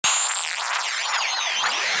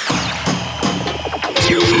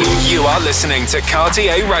You are listening to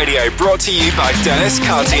Cartier Radio, brought to you by Dennis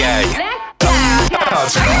Cartier.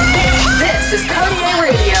 This is Cartier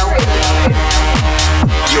Radio.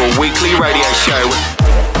 Your weekly radio show.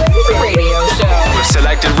 With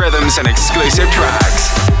selected rhythms and exclusive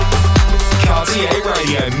tracks. Cartier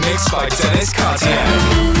Radio, mixed by Dennis Cartier.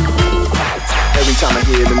 Every time I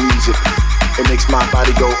hear the music, it makes my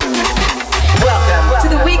body go ooh. Welcome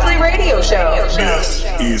to the weekly radio show. This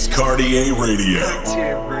is Cartier Radio.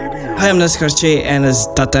 Hi, I'm Dennis Cartier, and it's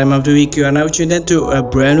that time of the week. You are now tuned into a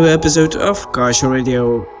brand new episode of Cartier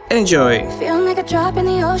Radio. Enjoy. Feeling like a drop in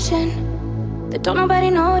the ocean that don't nobody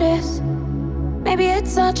notice. Maybe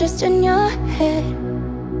it's all just in your head.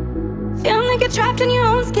 Feeling like you're trapped in your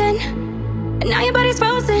own skin, and now your body's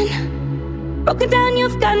frozen. Broken down,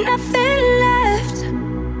 you've got nothing left.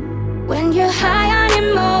 When you're high on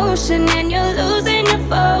emotion and you're losing your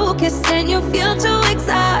focus, and you feel too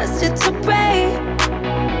exhausted to pray.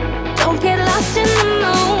 Don't get lost in the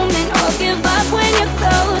moment or give up when you're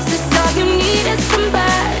closest. All you need is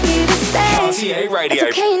somebody to say Cartier Radio.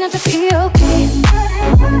 it's okay not to be okay.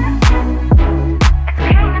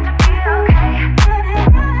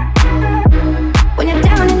 When you're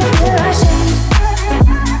down and you feel ashamed.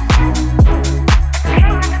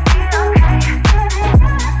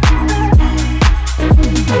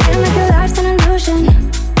 Feeling like your life's an illusion,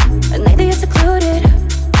 but lately you're secluded,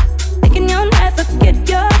 thinking you'll never get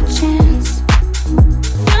your chance.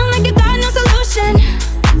 Feeling like you got no solution,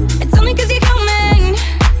 it's only 'cause you're human.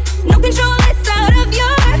 No control, it's out of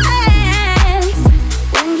your hands.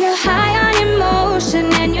 When you're high on emotion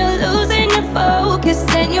and you're losing your focus,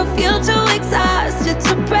 and you feel too exhausted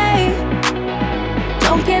to pray.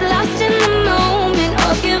 Don't get lost in the moment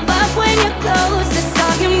or give up when you're closest.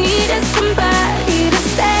 All you need is somebody to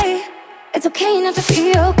say it's okay not to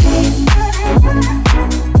be okay.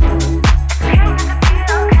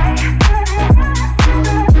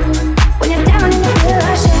 When you're down and you feel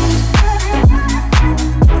ashamed.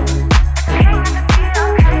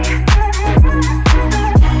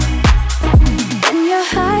 When you're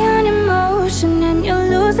high on emotion and you're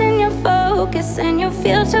losing your focus, and you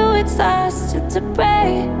feel too exhausted to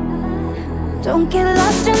pray. Don't get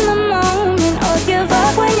lost in the moment or give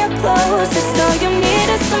up when you're closest. All you need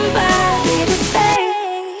is somebody to say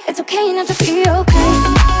it's okay not to be okay.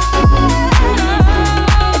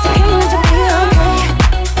 It's okay not to be okay.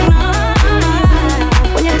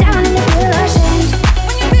 When you're down and you feel ashamed.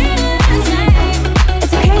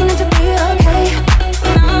 It's okay not to be okay.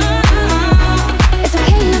 It's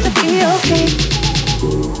okay not to be okay.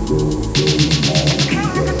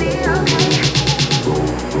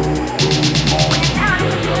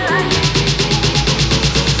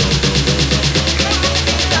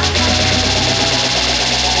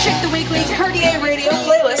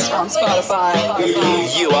 On Spotify.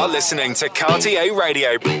 You are listening to Cartier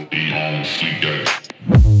Radio.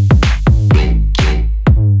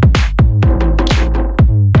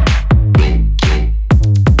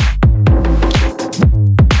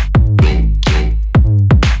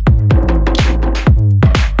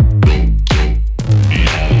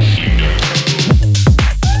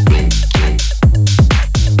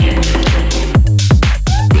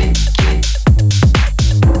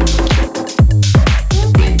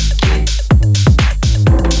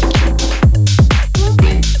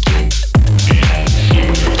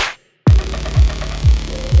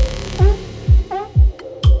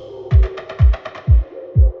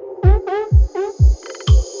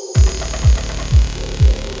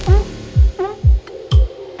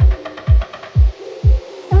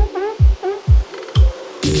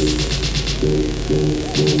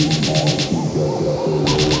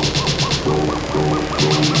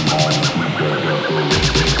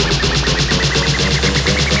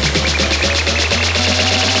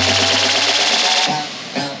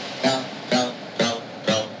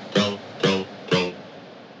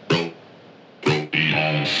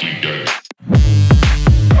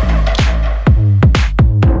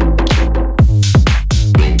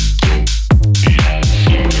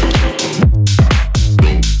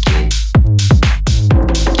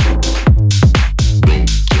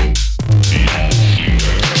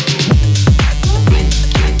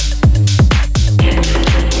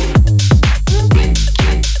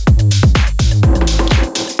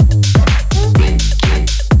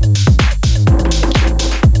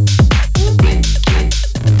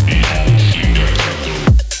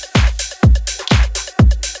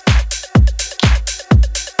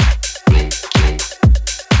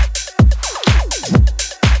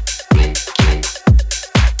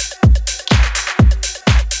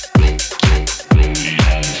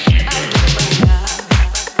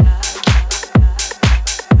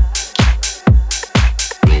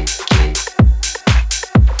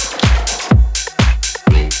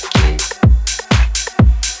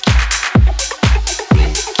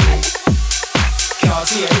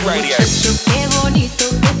 Cartier Radio. Qué bonito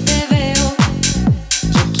que te veo.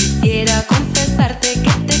 Yo quisiera confesarte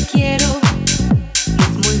que te quiero.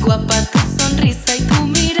 Es muy guapa tu sonrisa y tu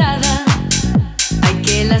mirada. Ay,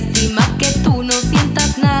 qué lástima que tú no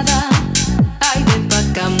sientas nada. Ay, ven pa'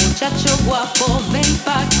 acá, muchacho guapo, ven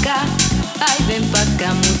pa' acá. Ay, ven pa'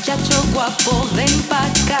 acá, muchacho guapo, ven pa'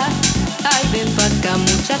 acá. Ay, ven pa' acá,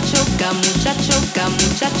 muchacho, muchacho,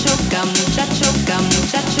 muchacho, muchacho,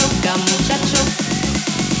 muchacho, muchacho.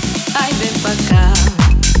 Ay, ven pa' acá.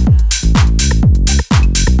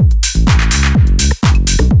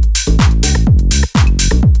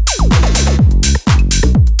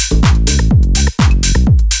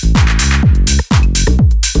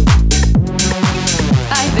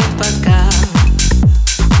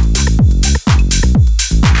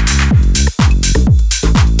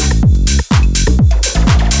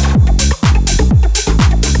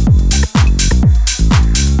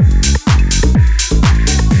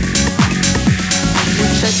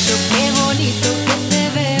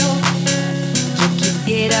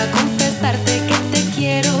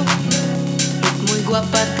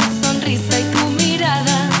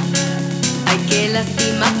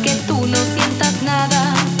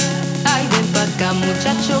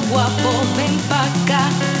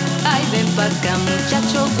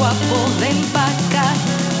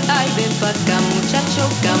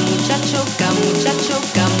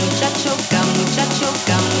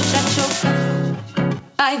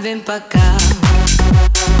 Ven pa' acá.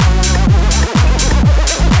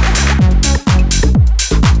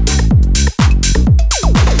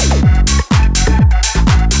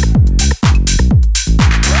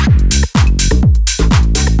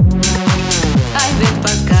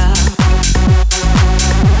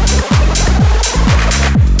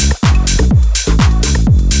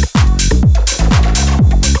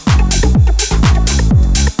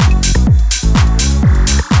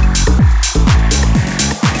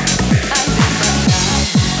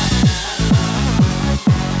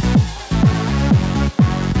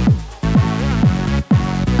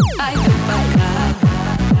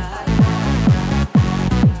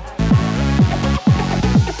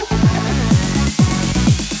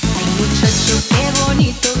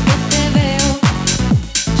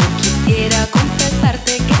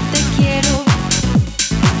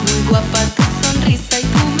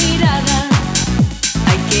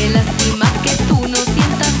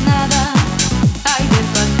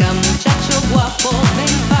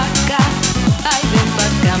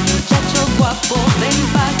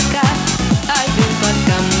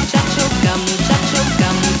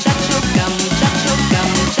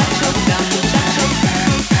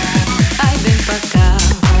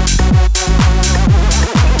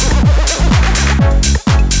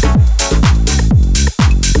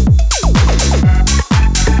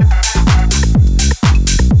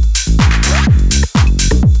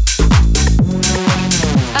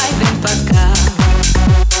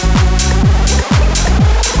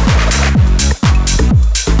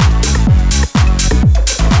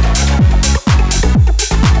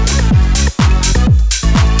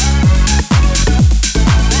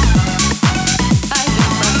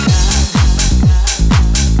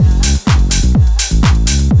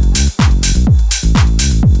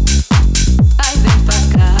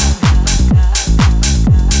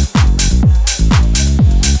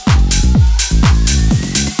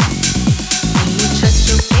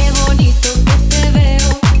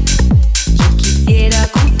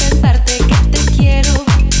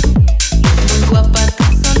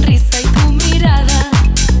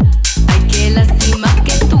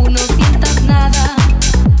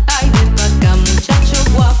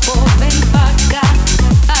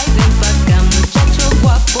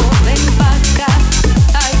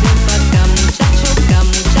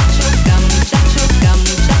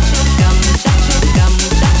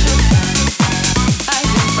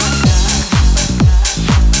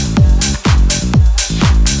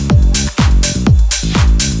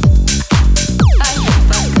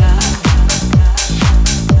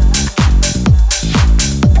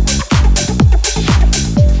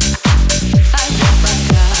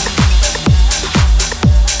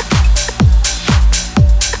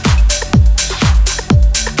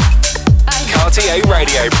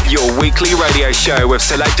 Your weekly radio show with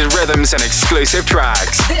selected rhythms and exclusive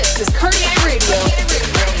tracks. This is Cartier Radio.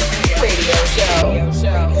 Radio show.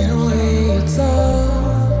 In a way, it's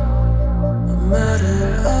all a matter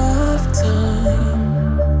of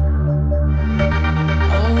time.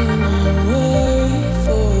 I will wait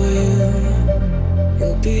for you.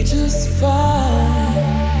 You'll be just fine.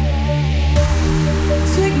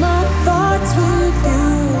 Take my thoughts with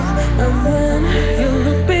you, and when you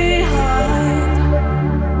look behind,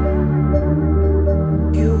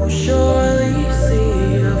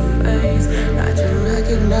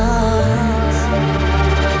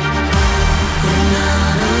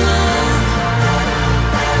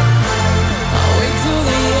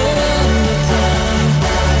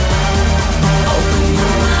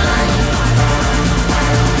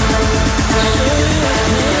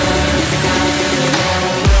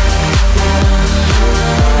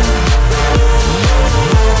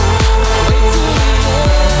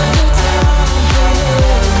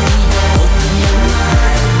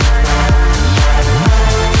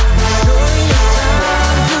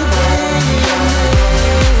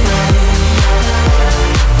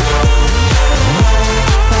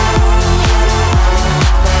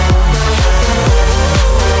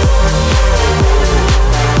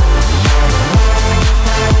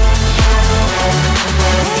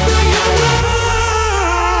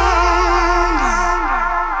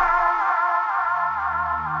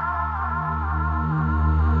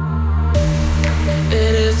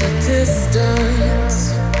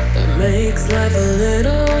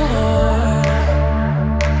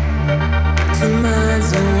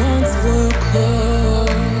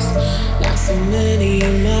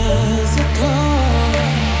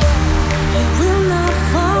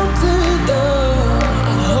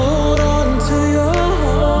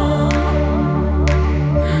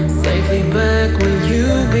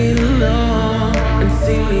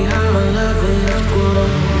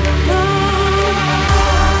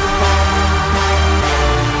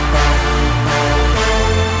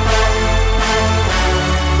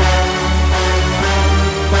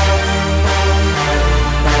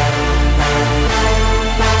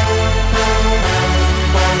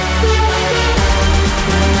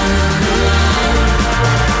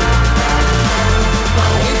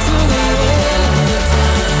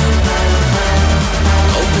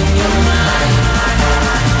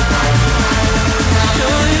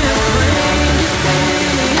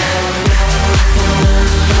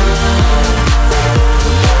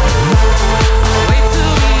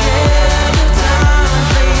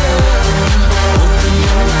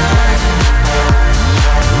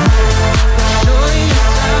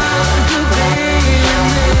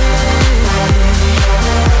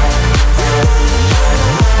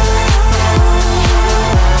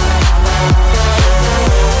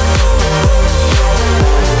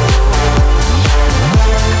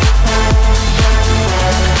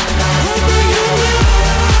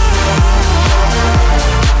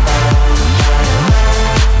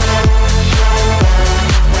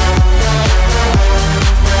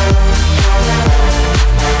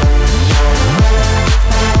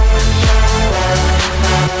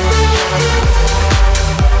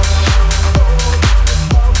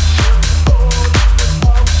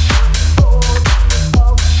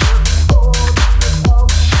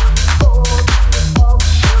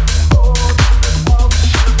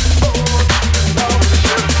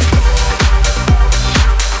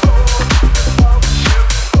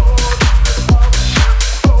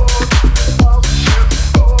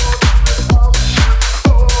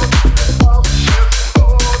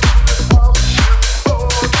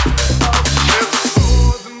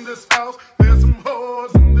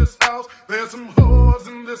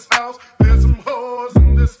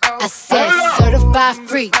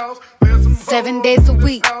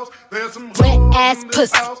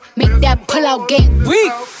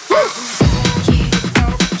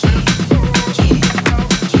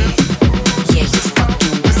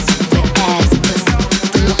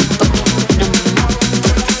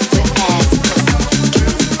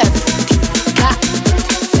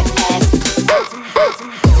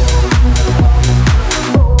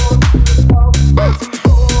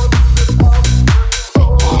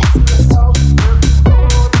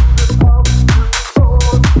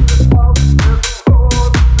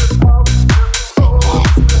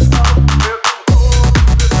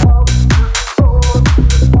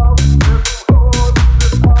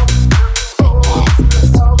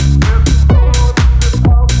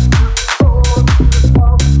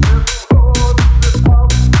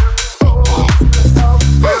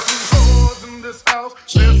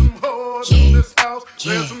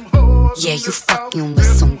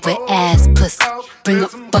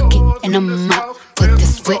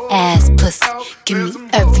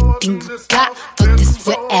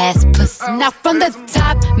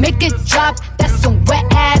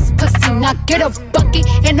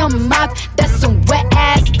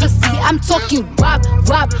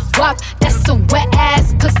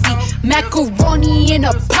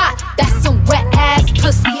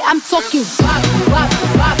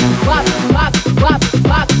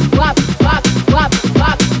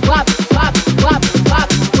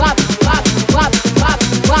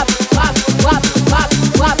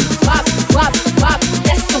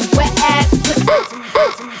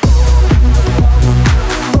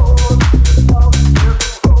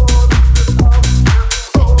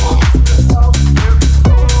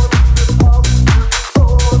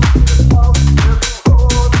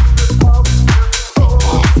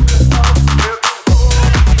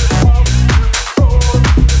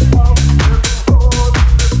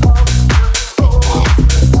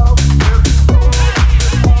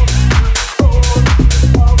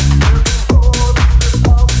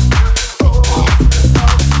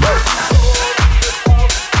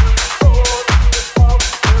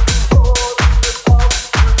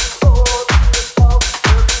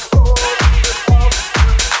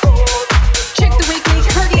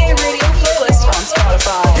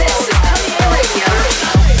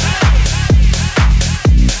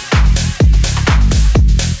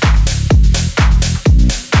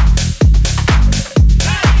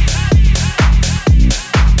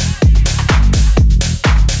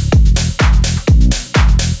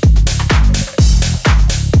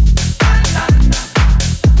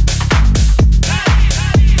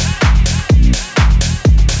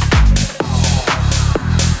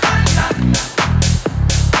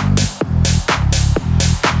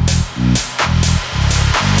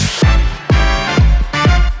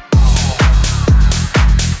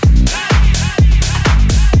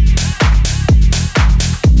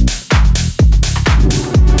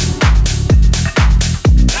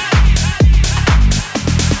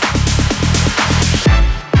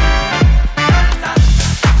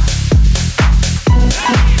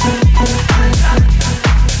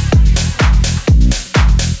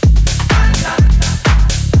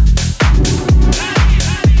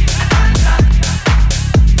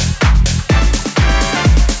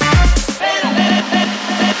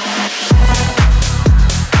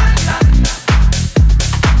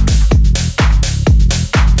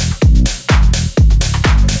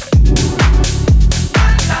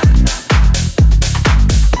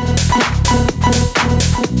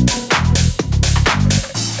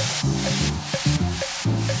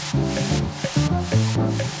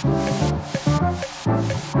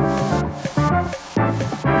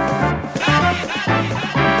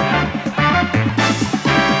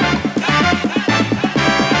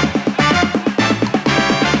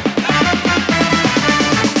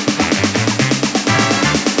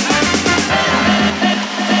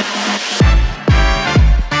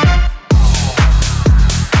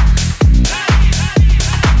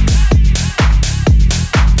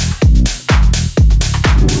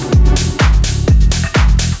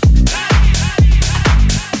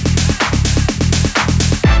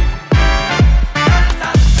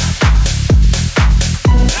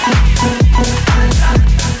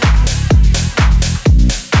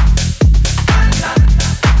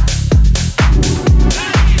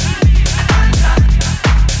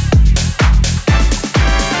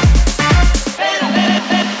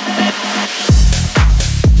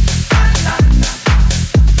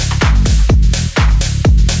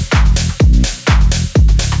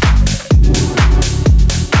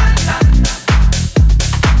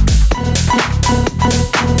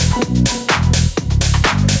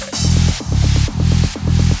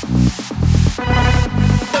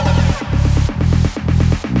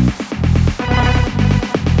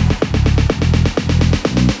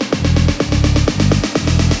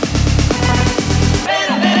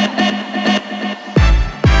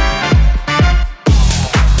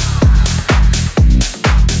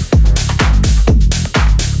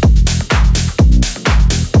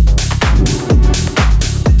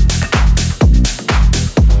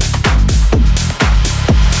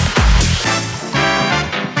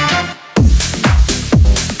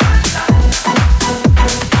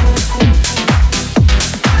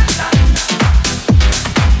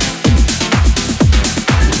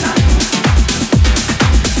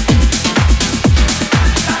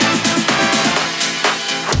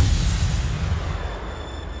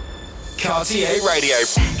 Cartier Radio.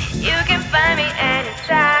 You can find me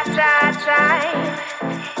anytime, time.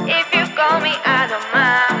 If you call me out of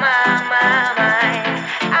my mind,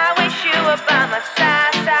 I wish you were by my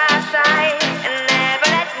side, and never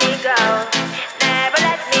let me go, never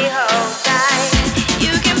let me hold tight.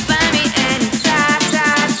 You can find me anytime,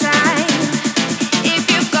 time. If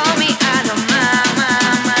you call me out of my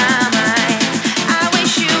mind, I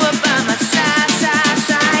wish you were by my side,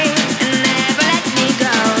 and never let me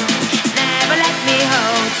go, never let me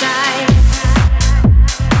hold tight.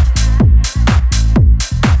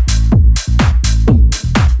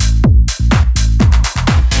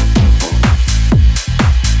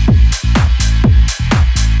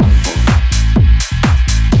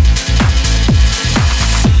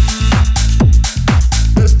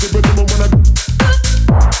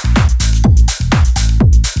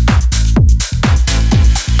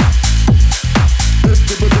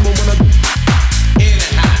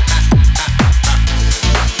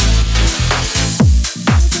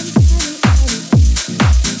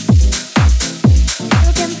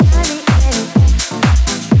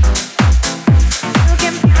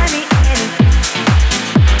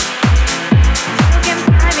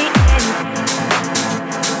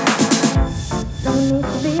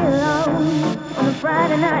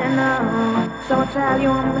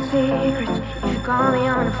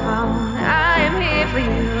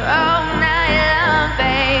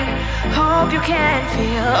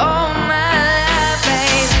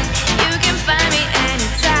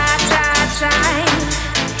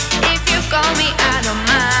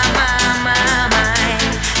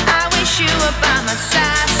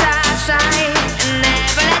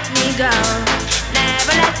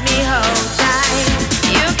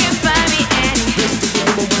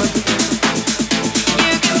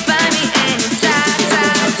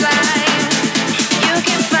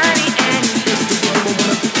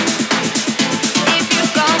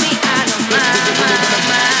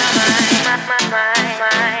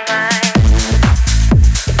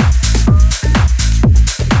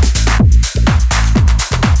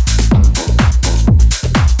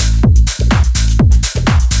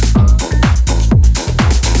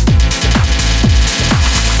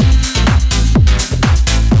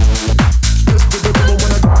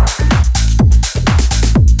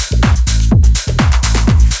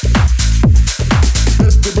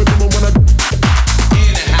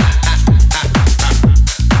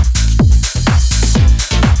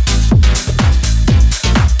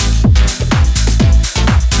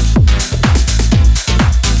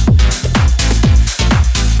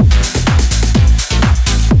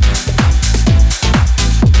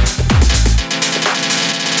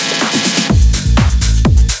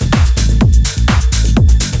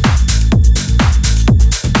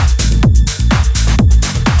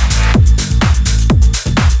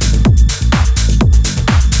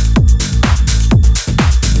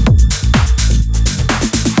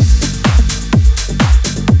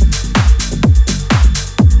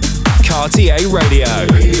 Cartier Radio.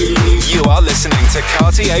 You are listening to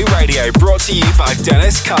Cartier Radio, brought to you by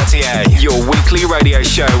Dennis Cartier, your weekly radio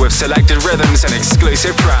show with selected rhythms and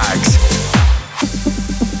exclusive tracks.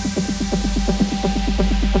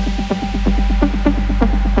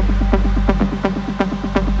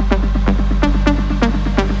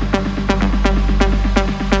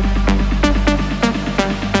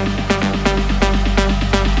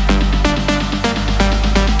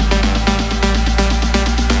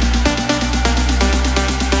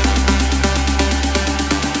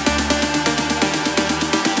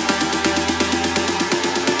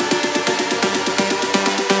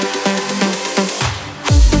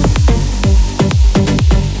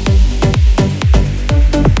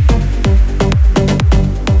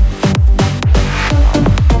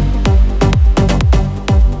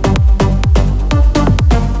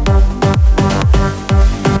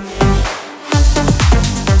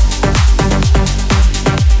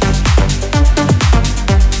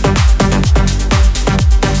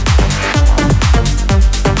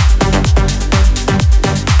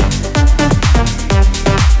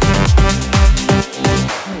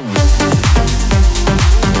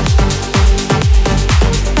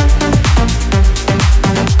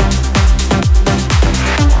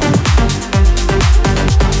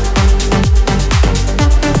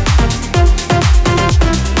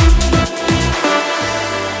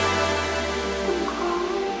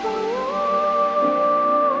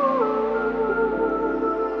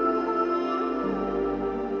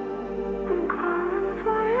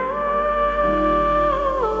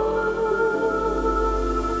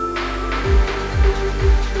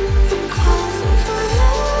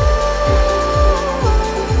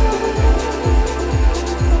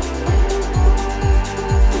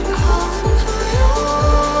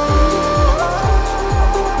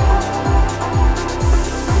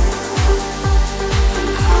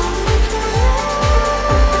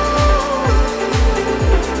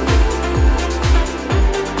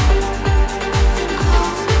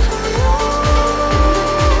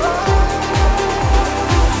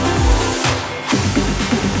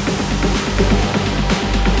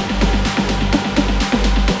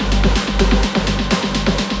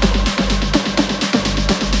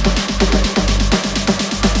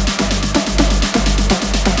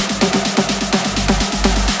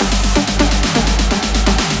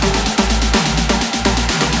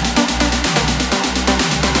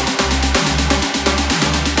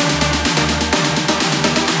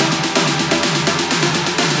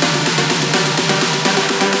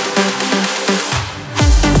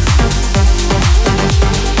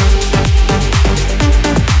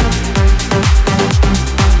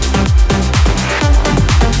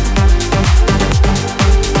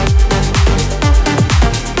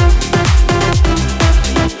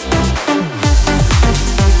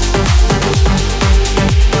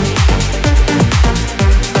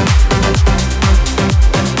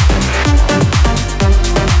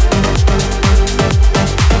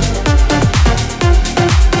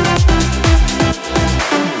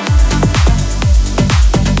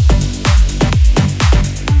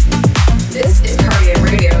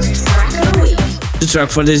 track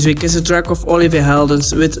for this week is a track of Olivier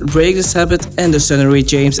Heldens with Break This Habit and the Sonny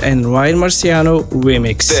James and Ryan Marciano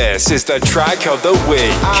remix. This is the track of the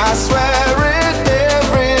week. I swear it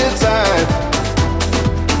every time.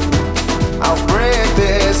 I'll break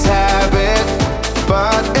this habit,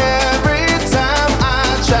 but every time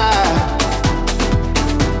I try,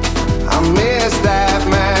 I miss that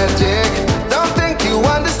magic. Don't think you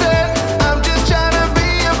understand. I'm just trying to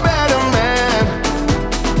be a better man.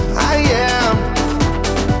 I am.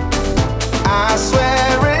 I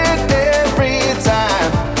swear it every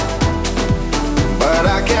time, but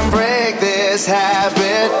I can't break this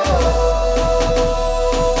habit.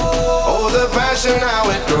 Oh, the passion, how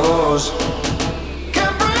it grows.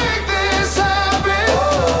 Can't break this habit.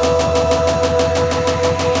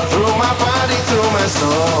 Through my body, through my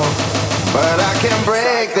soul, but I can't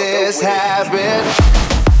break this habit.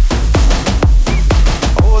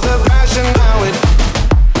 Oh, the passion, how it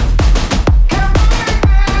can't break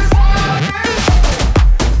this habit.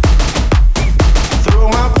 Through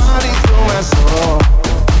my body, through my soul.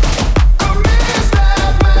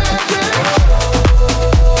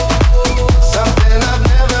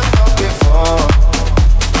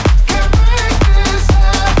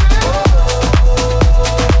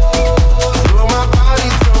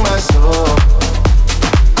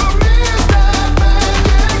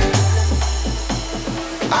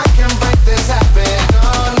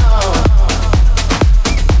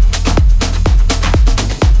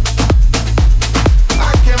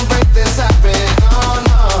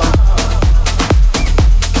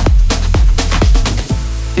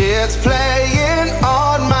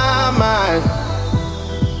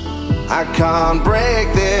 Can't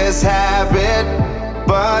break this habit,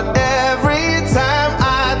 but every time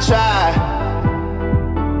I try,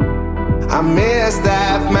 I miss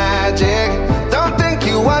that magic. Don't think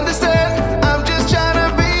you understand. I'm just trying to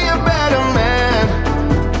be a better man.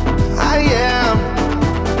 I am.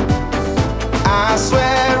 I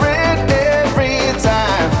swear it every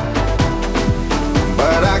time,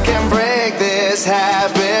 but I can't break this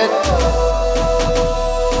habit.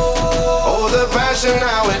 Oh, the passion,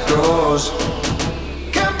 how it grows.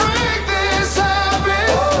 Can't break this habit.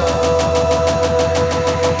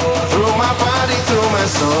 Through my body, through my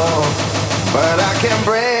soul, but I can't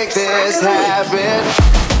break this habit.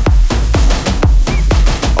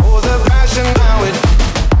 Oh, the passion, how it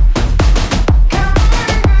can't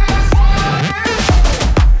break this habit.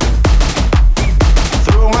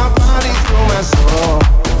 Through my body, through my soul.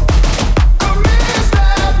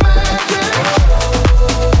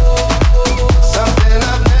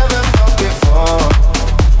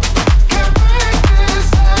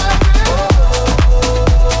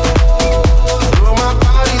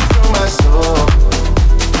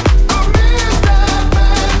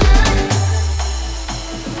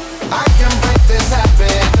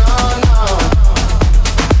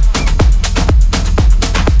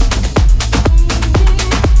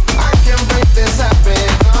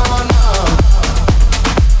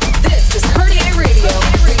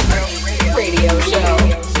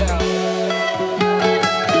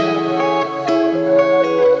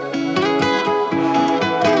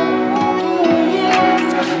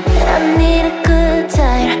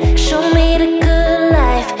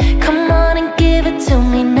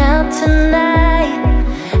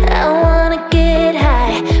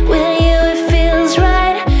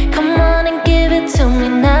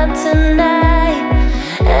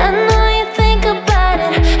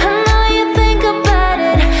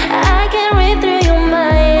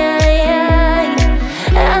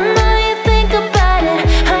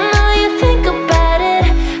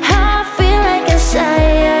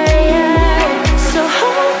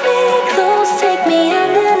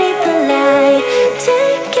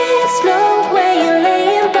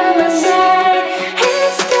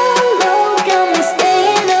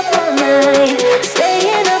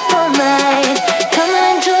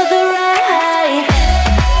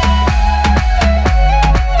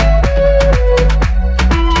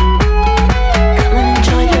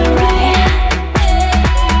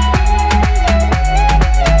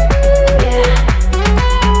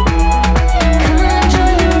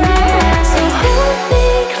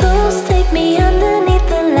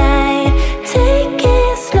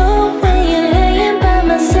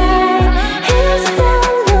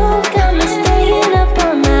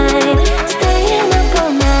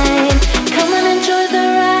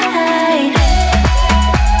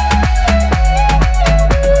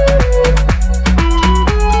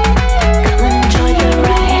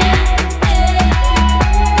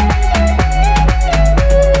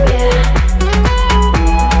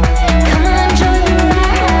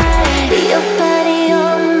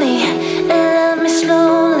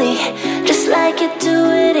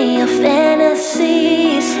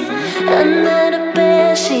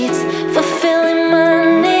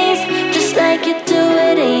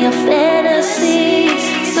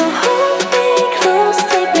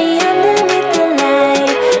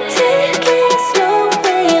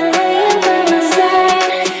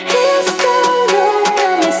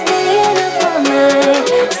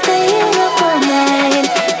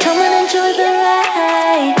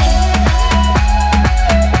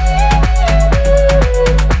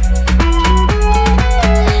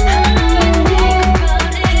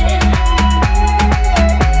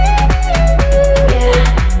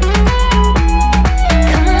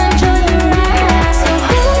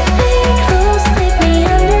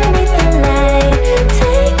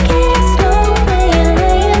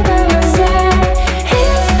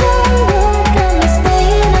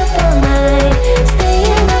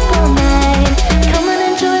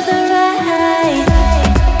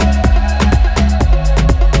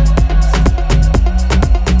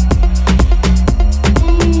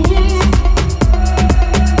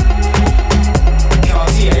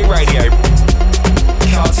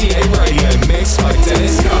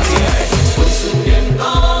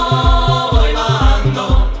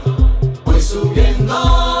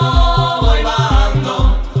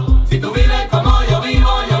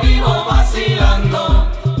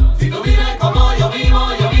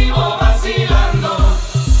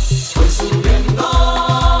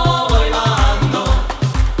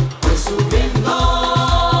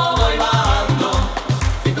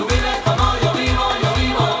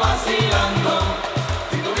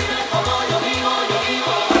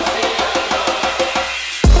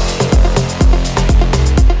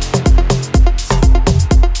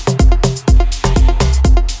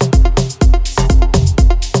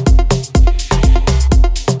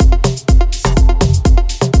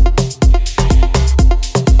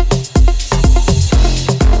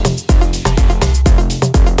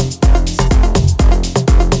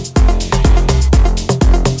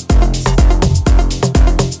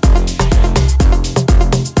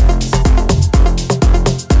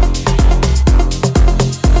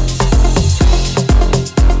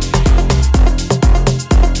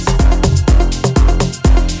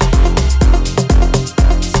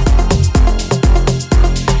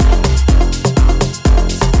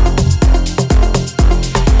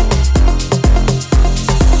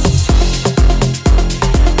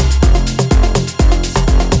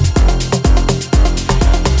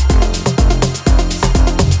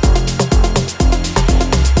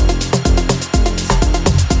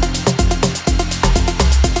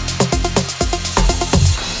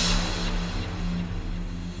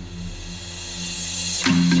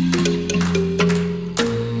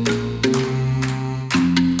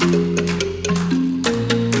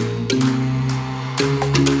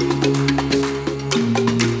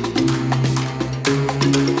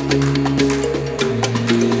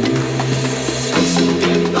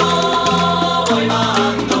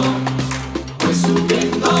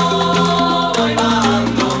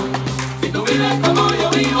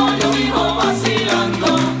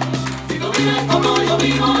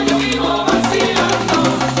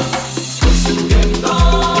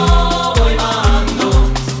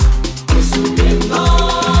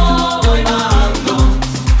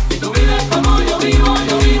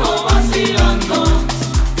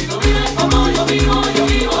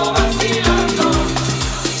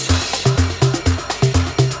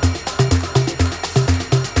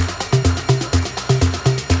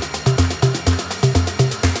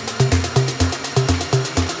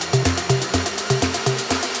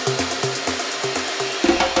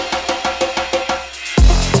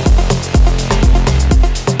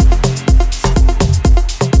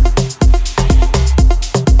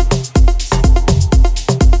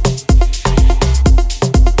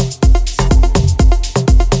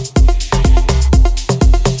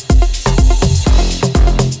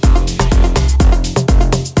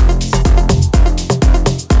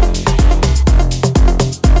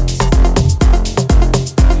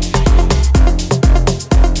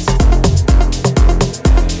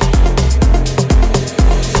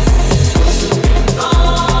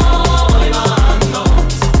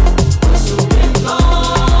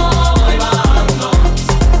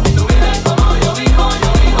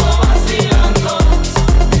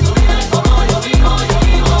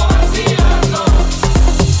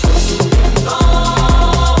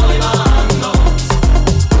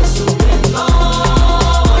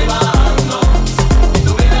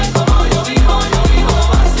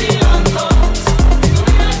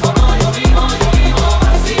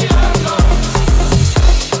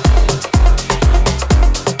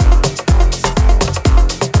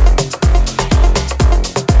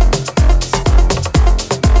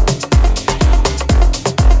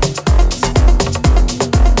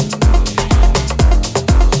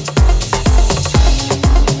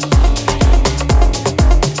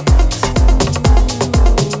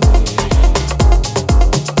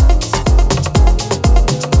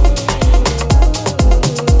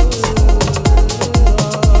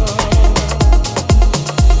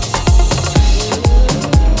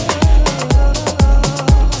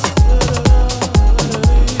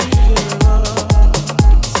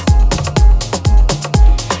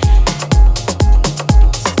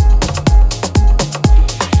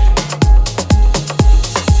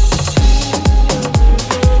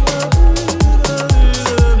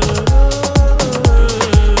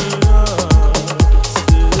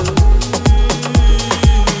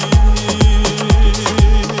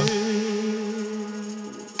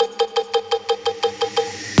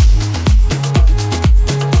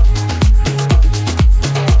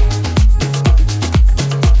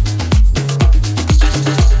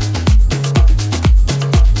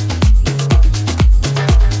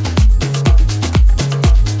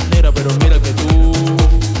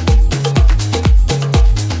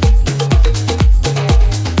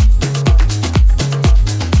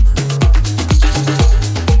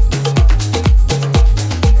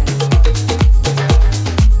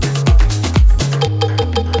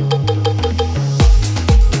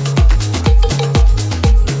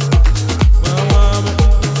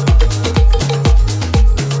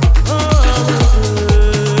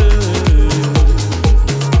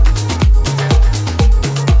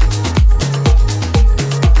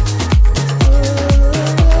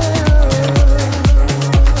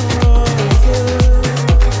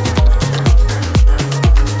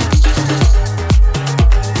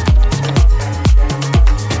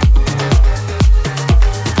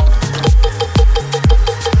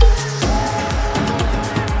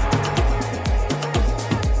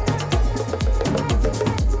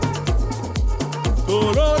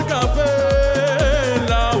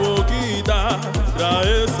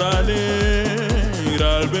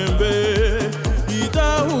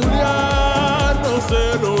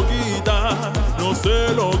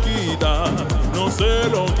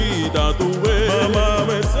 bonita tu ves.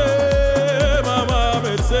 Mamá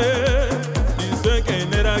Merced, dice que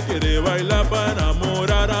Nera quiere bailar para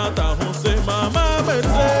enamorar a San José. Mamá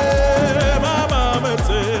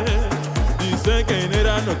Merced, dice que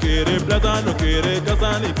Nera no quiere plata, no quiere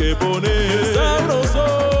casa ni que poner.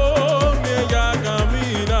 Sabrosón y ella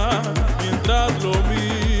camina mientras lo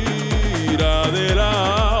mira de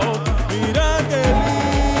lado. Mira que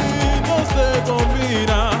lindo se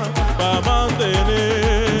combina para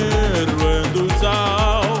mantenerlo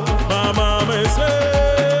endulzado. Mamá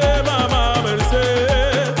Merced,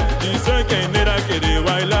 dice que Nera quiere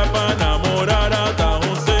bailar para enamorar a San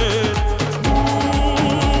José.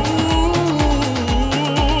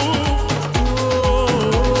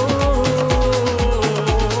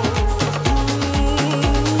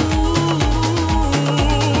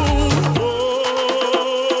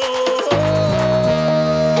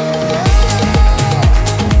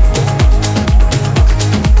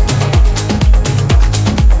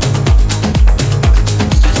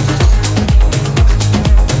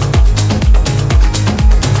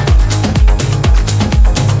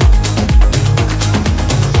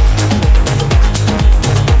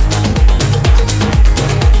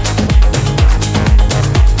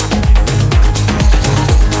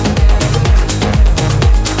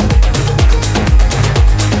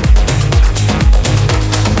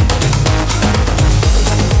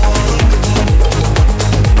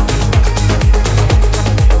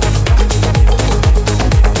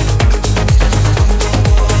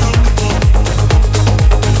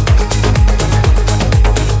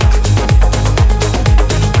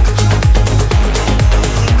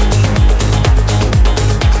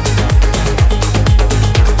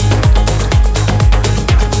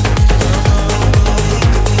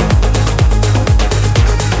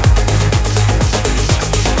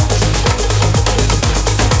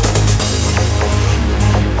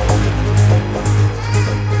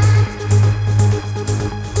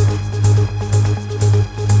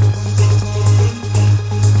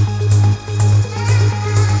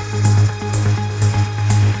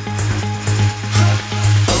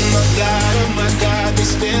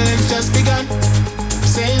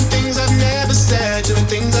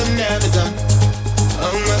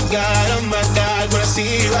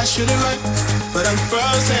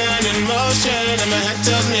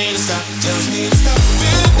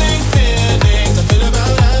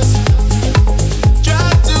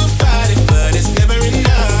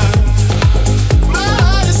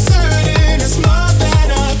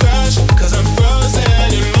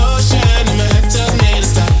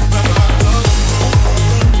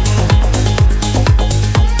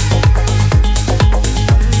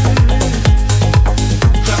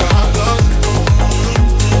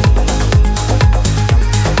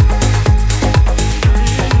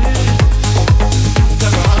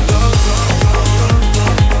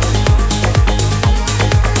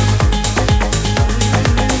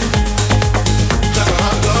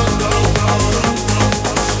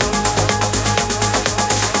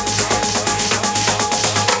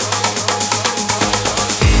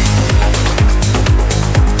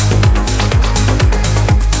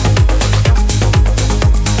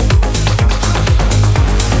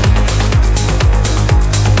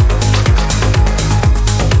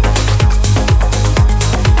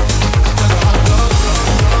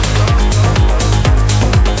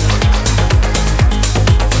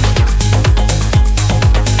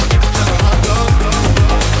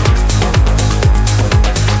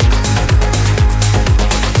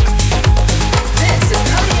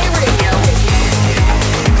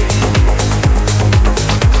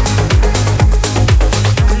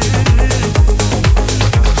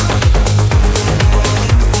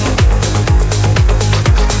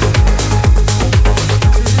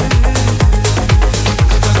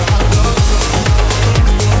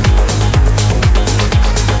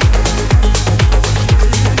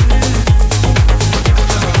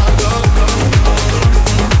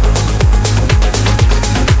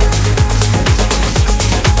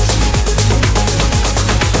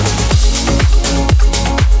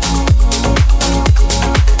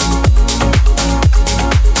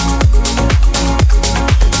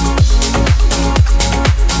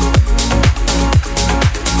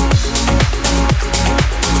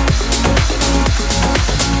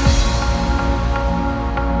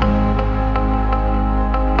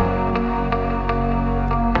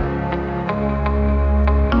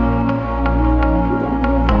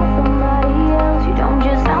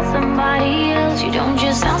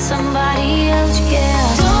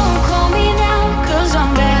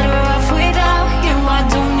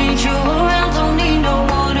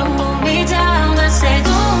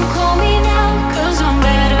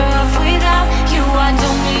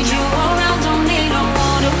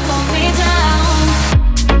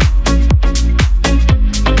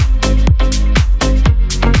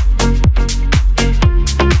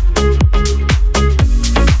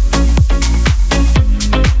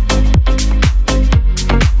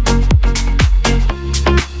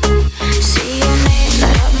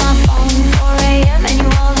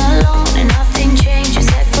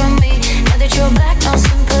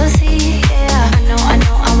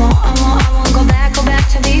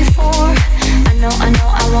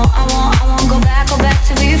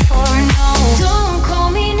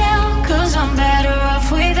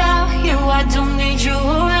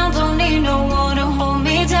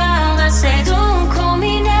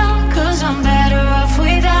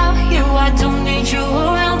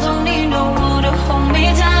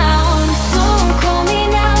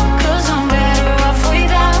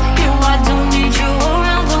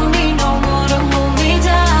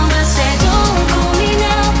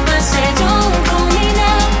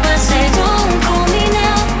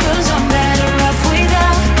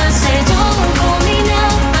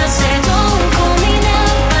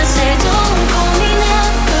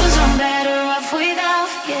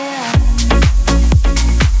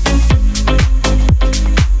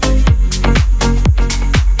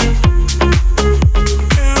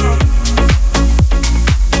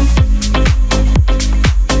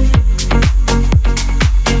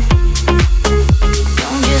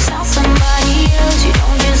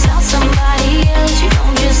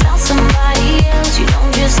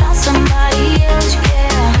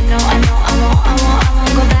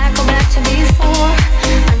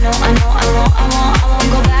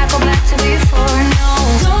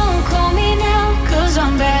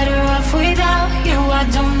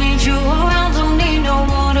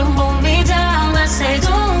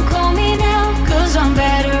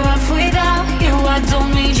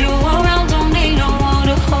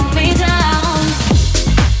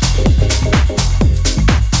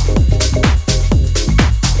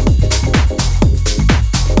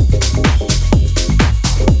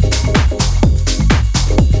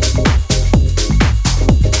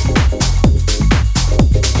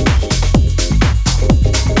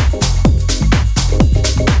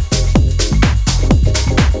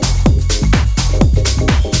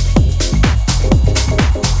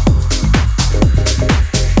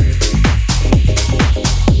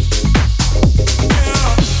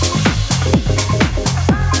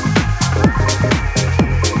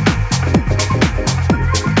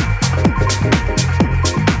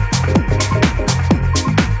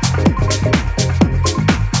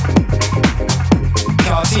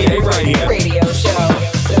 Radio Show.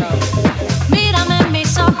 Mírame en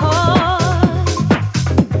mis ojos,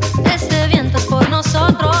 este viento es por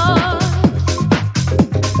nosotros.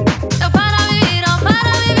 Para vivir, oh,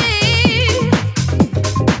 para vivir,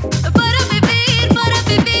 para vivir, para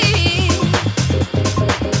vivir,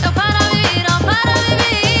 para vivir, oh, para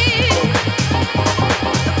vivir,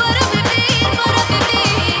 para vivir, para vivir.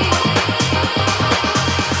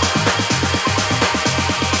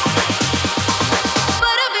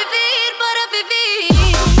 Para vivir, para vivir.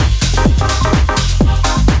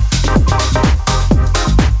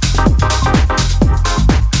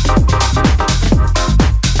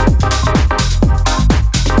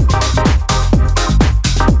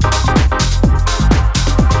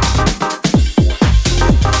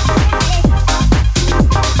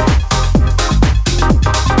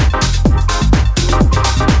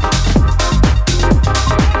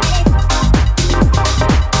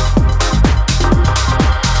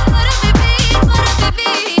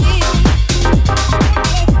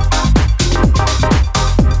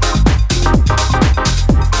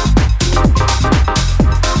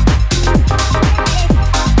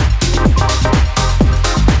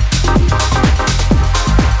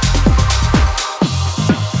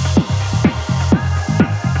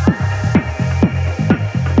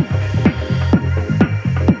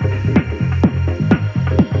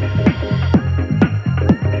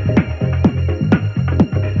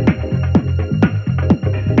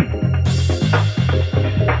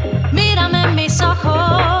 Mírame en mis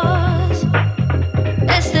ojos,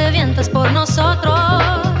 este viento es por nosotros.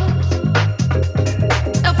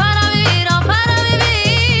 Para vivir, oh, para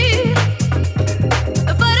vivir,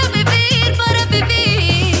 para vivir, para vivir,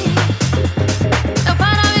 para vivir, oh,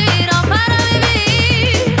 para vivir,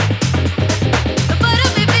 para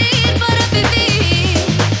vivir, para vivir,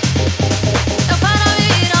 para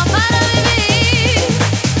vivir, oh, para vivir,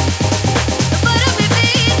 para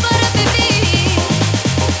vivir, para vivir.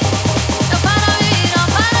 Para vivir, oh,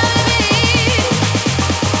 para vivir,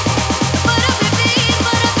 para vivir,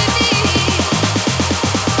 para vivir,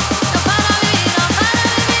 para vivir, oh, para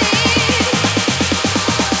vivir,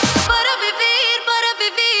 para vivir, para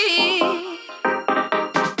vivir.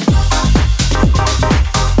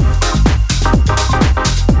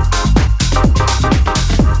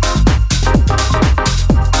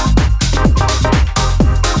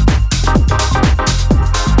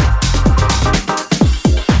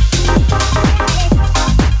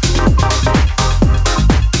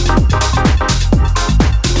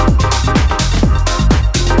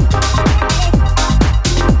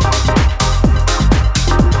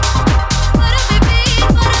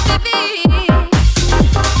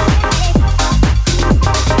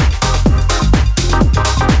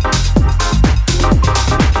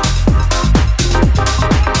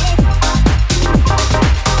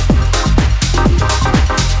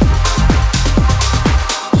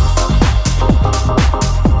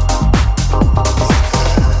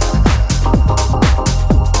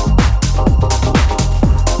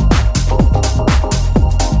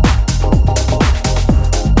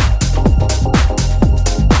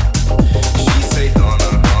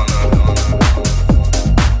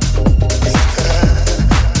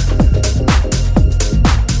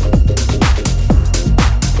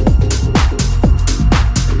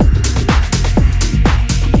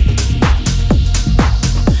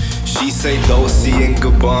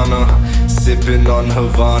 Sipping on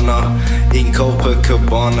Havana in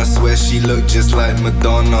Copacabana, swear she looked just like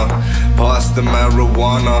Madonna. Past the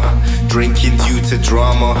marijuana, drinking due to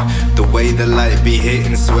drama. The way the light be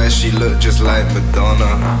hitting, swear she looked just like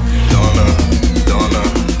Madonna. Donna, Donna,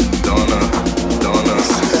 Donna, Donna,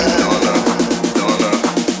 Donna, Donna, Donna,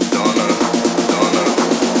 Donna, Donna,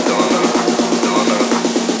 Donna, Donna,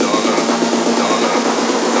 Donna,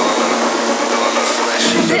 Donna. Swear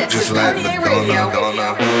she looked just like Madonna. Donna.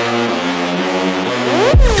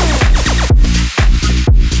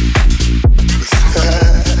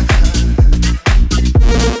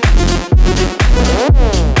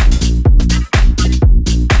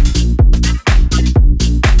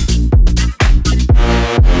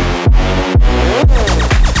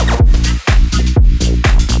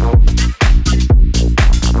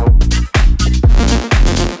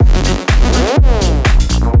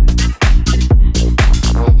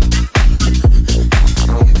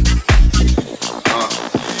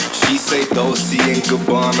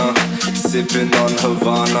 Sipping on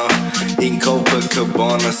Havana in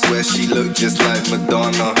Copacabana, swear she looked just like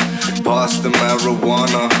Madonna. Past the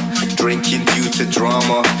marijuana, drinking due to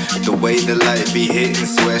drama. The way the light be hitting,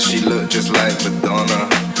 swear she looked just like Madonna.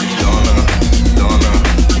 Donna, Donna,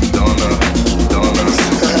 Donna, Donna,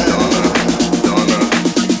 Donna, Donna,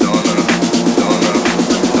 Donna,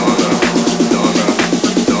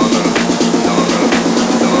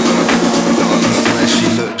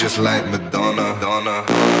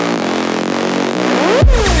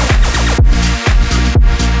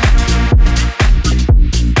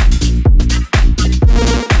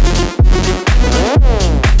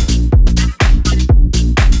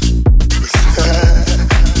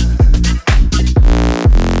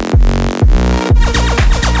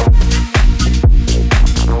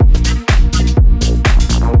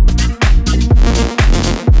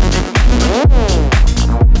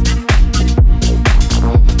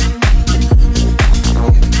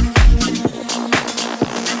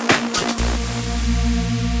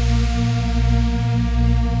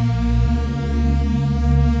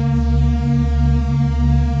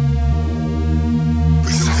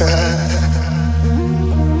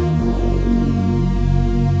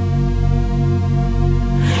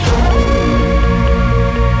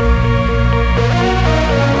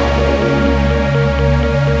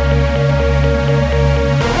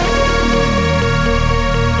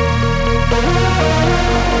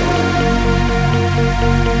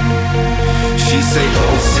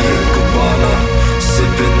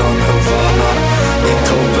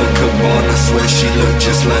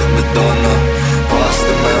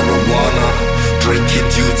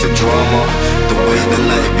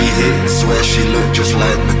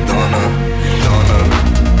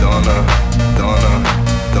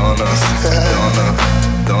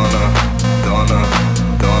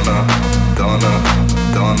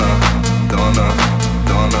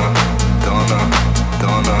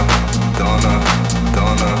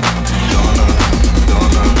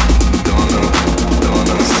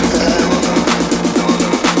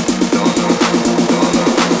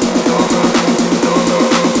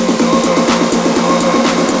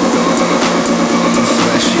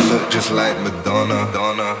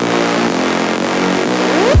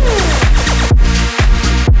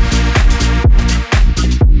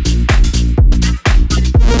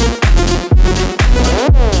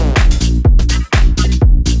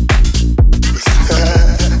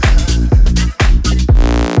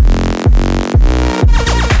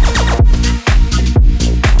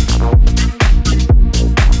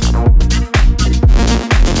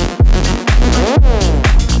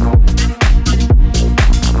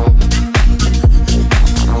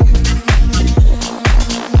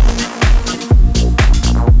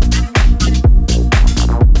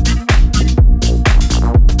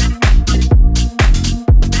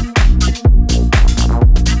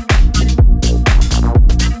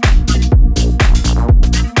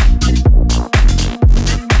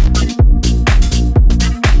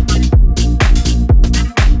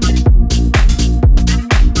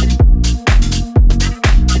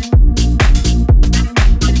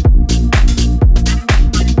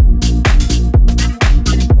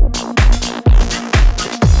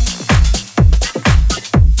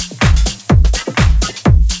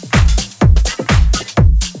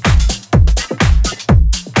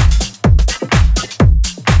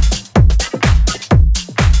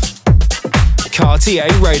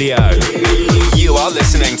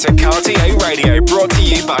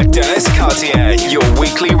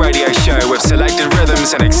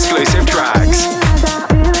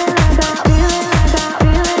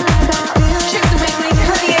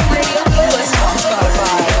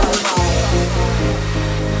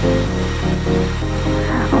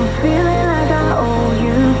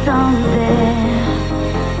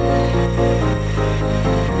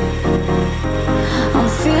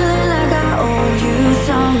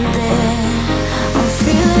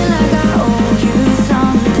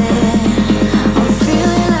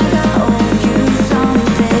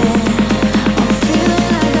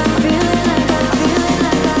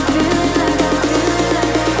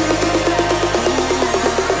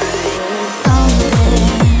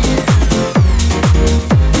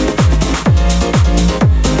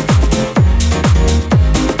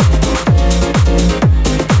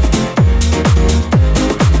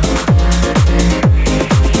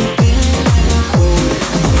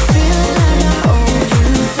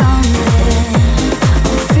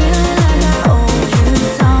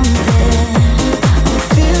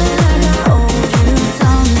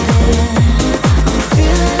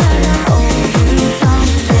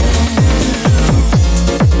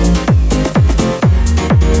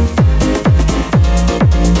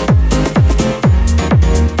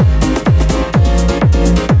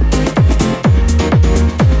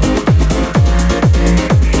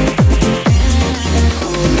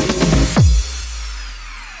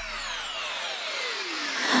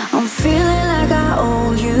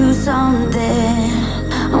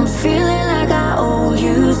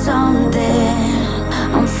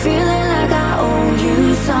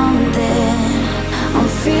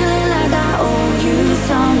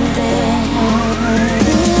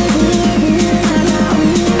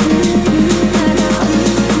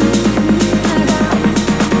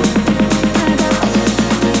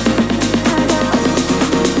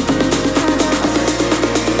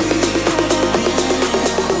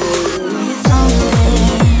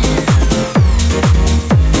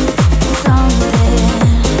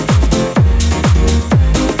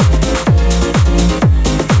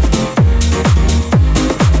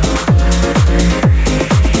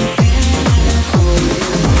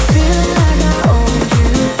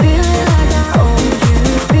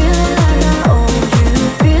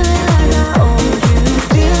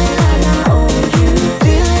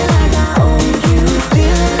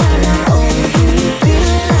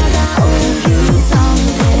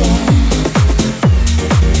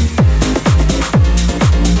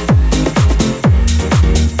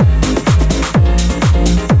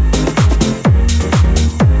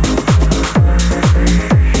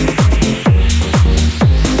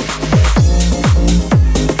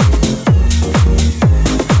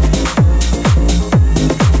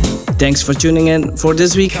 Thanks for tuning in for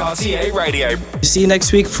this week. Cartier Radio. See you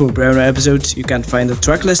next week for a brand new episode. You can find the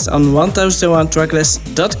tracklist on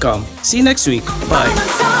 1001tracklist.com. See you next week.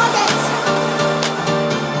 Bye.